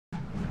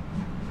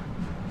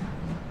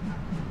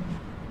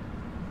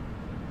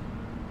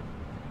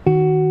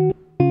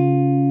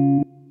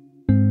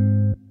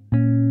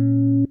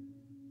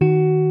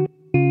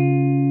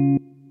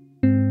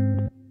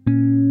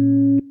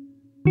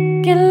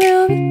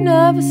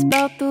nervous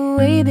about the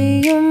way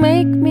that you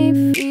make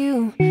me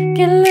feel.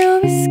 Get a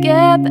little bit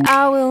scared that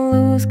I will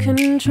lose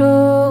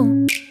control.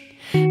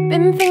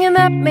 Been thinking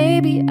that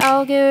maybe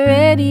I'll get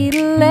ready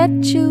to let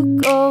you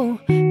go.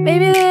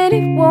 Maybe that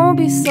it won't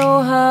be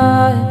so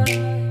hard.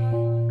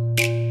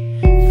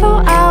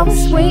 Thought I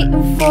was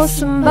waiting for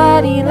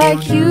somebody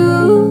like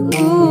you,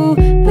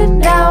 but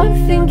now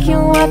I'm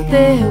thinking, what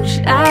the hell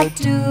should I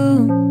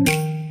do?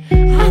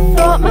 I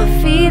thought my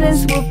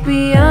feelings would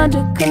be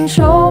under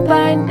control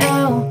by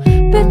now,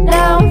 but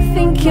now I'm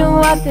thinking,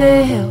 what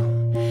the hell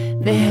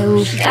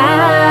should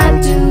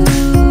I do?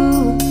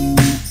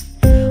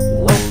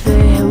 What the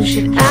hell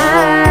should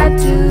I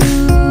do?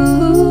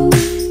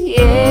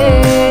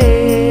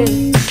 Yeah.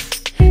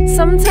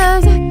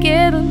 Sometimes I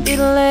get a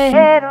little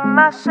ahead of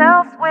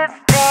myself with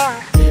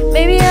things.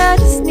 Maybe I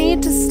just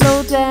need to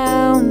slow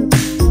down.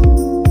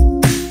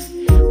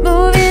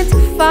 Moving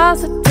too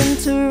fast, I tend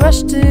to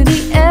rush to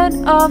the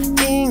end of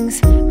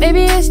things.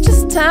 Maybe it's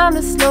just time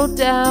to slow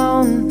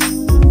down.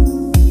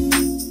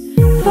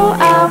 Thought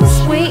I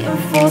was waiting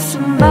for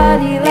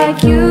somebody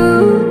like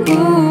you,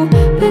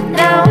 but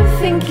now I'm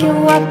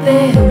thinking, what the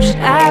hell should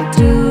I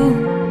do?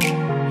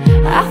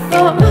 I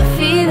thought my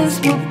feelings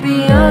would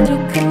be under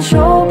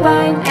control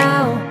by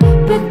now,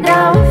 but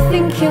now I'm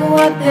thinking,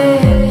 what the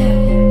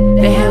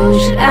hell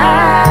should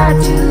I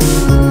do?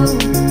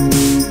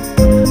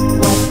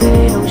 What the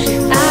hell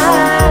should I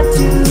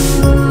do?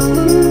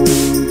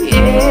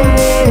 Yeah.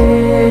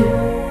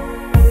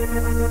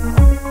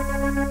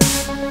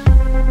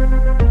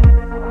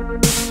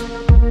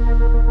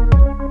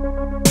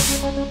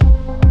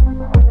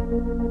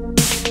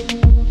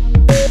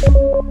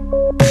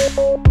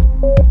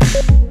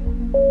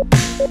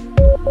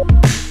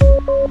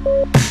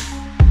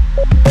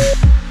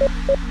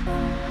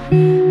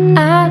 I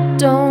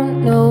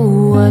don't know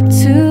what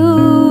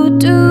to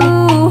do.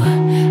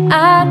 I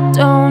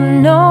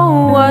don't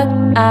know what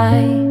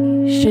I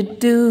should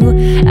do.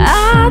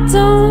 I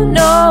don't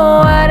know